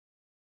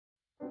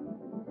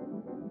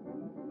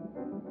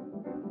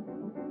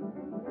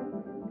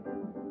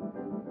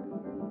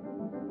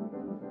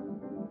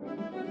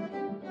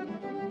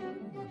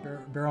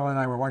Beryl and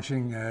I were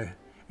watching a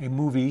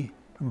movie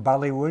from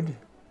Bollywood,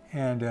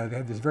 and they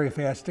had this very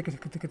fast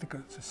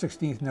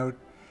 16th note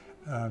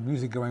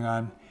music going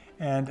on,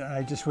 and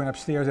I just went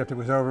upstairs after it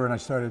was over and I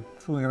started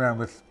fooling around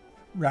with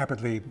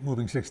rapidly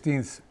moving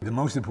 16ths. The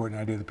most important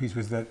idea of the piece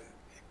was that,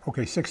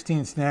 okay,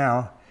 16ths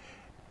now,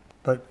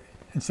 but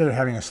instead of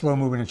having a slow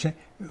movement,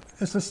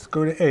 let's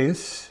go to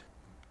eighths,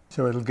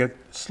 so it'll get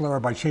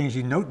slower by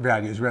changing note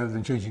values rather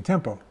than changing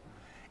tempo,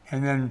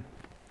 and then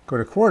go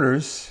to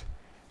quarters,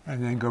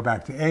 and then go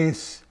back to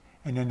eighths,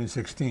 and then to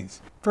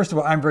 16ths. First of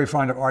all, I'm very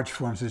fond of arch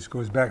forms. This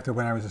goes back to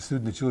when I was a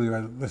student at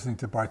Juilliard listening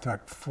to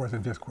Bartók 4th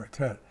and 5th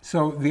Quartet.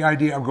 So the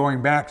idea of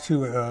going back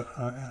to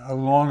a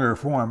longer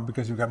form,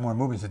 because you've got more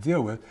movements to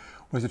deal with,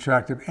 was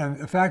attractive. And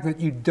the fact that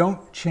you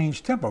don't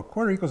change tempo,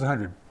 quarter equals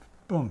 100,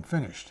 boom,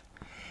 finished.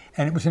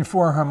 And it was in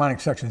 4 harmonic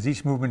sections.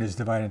 Each movement is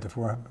divided into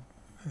 4.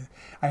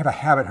 I have a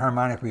habit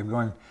harmonically of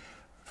going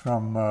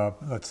from,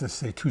 let's just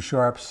say, 2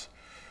 sharps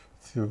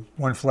to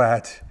 1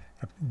 flat,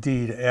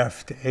 D to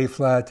F to A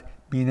flat,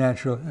 B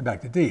natural, and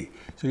back to D.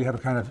 So you have a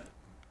kind of,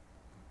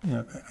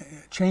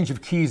 change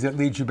of keys that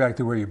leads you back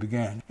to where you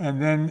began.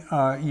 And then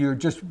you're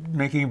just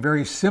making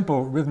very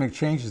simple rhythmic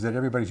changes that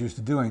everybody's used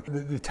to doing.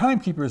 The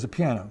timekeeper is a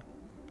piano,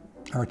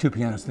 or 2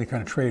 pianos. They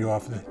kind of trade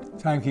off the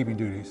timekeeping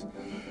duties.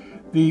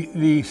 The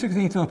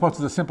 16th note pulse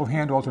is a simple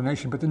hand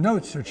alternation, but the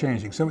notes are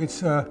changing. So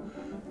it's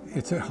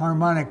a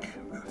harmonic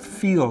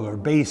feel or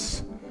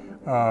bass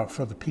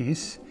for the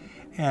piece.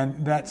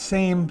 And that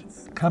same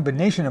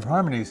combination of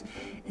harmonies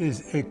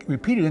is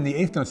repeated in the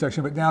 8th note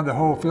section, but now the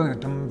whole feeling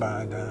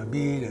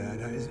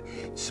is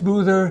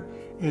smoother.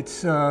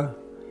 It's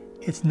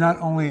not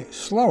only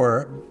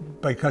slower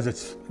because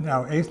it's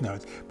now 8th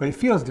notes, but it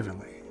feels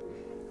differently.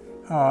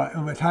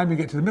 And by the time you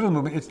get to the middle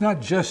movement, it's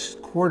not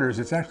just quarters,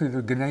 it's actually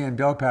the Ghanaian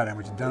bell pattern,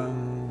 which is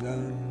dum,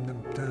 dum,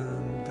 dum,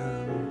 dum,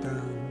 dum,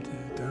 dum,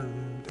 dum,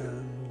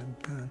 dum,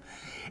 dum.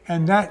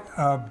 And that,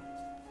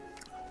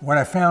 what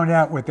I found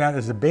out with that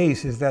as a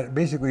bass is that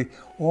basically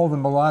all the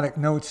melodic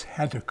notes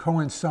had to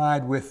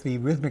coincide with the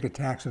rhythmic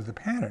attacks of the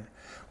pattern,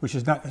 which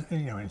is not,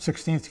 in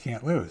 16ths you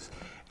can't lose.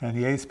 And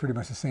the 8th's pretty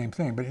much the same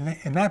thing. But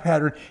in that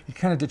pattern, you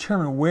kind of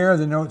determine where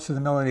the notes of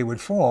the melody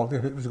would fall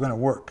if it was going to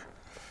work.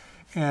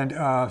 And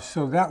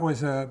so that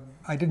was, I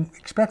didn't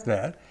expect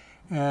that.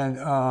 And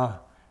I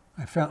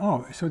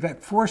found, so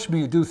that forced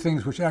me to do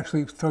things which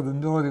actually throw the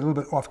melody a little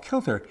bit off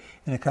kilter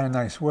in a kind of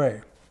nice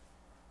way.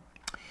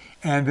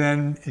 And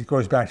then it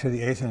goes back to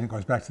the 8th, and it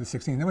goes back to the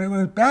 16th. And when it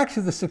went back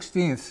to the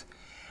 16th,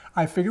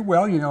 I figured,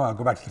 well, I'll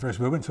go back to the first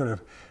movement and sort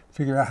of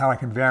figure out how I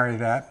can vary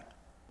that.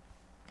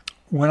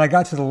 When I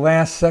got to the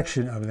last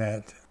section of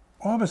that,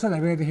 all of a sudden I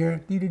began to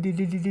hear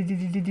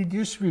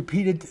just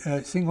repeated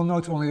single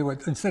notes, only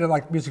instead of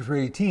like music for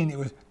 18, it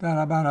was I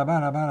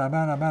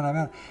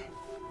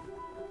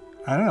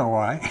don't know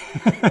why.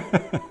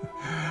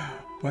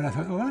 But I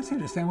thought, well, that's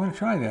interesting, I want to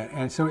try that.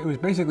 And so it was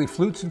basically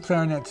flutes and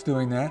clarinets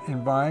doing that,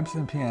 and vibes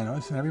and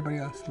pianos, and everybody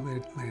else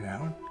laid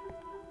out.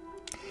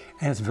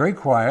 And it's very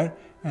quiet,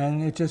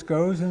 and it just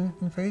goes and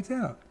fades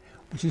out,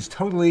 which is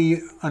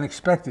totally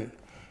unexpected.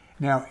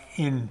 Now,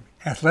 in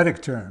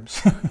athletic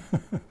terms,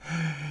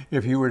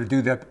 if you were to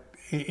do that,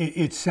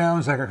 it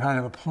sounds like a kind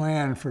of a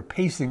plan for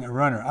pacing a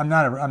runner. I'm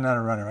not a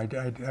runner.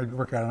 I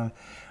work out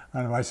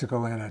on a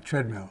bicycle and a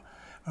treadmill.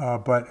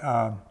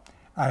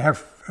 I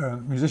have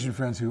musician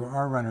friends who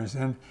are runners,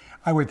 and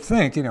I would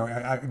think,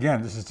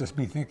 again, this is just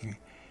me thinking,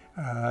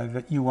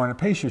 that you want to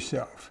pace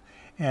yourself.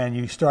 And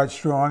you start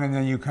strong, and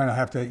then you kind of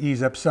have to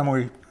ease up some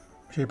way,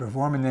 shape, or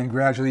form, and then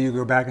gradually you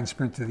go back and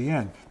sprint to the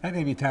end. That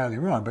may be entirely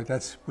wrong, but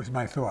that was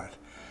my thought.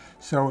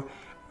 So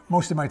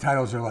most of my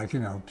titles are like,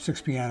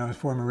 6 pianos,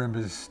 4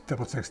 marimbas,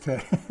 double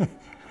sextet.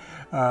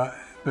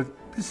 But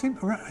this seemed,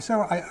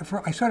 so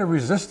I sort of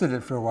resisted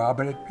it for a while,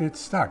 but it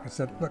stuck. It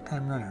said, look,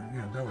 I'm a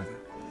runner, go with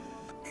it.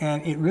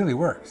 And it really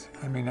worked.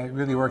 I mean, it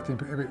really worked. It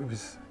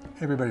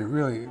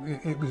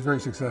was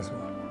very successful.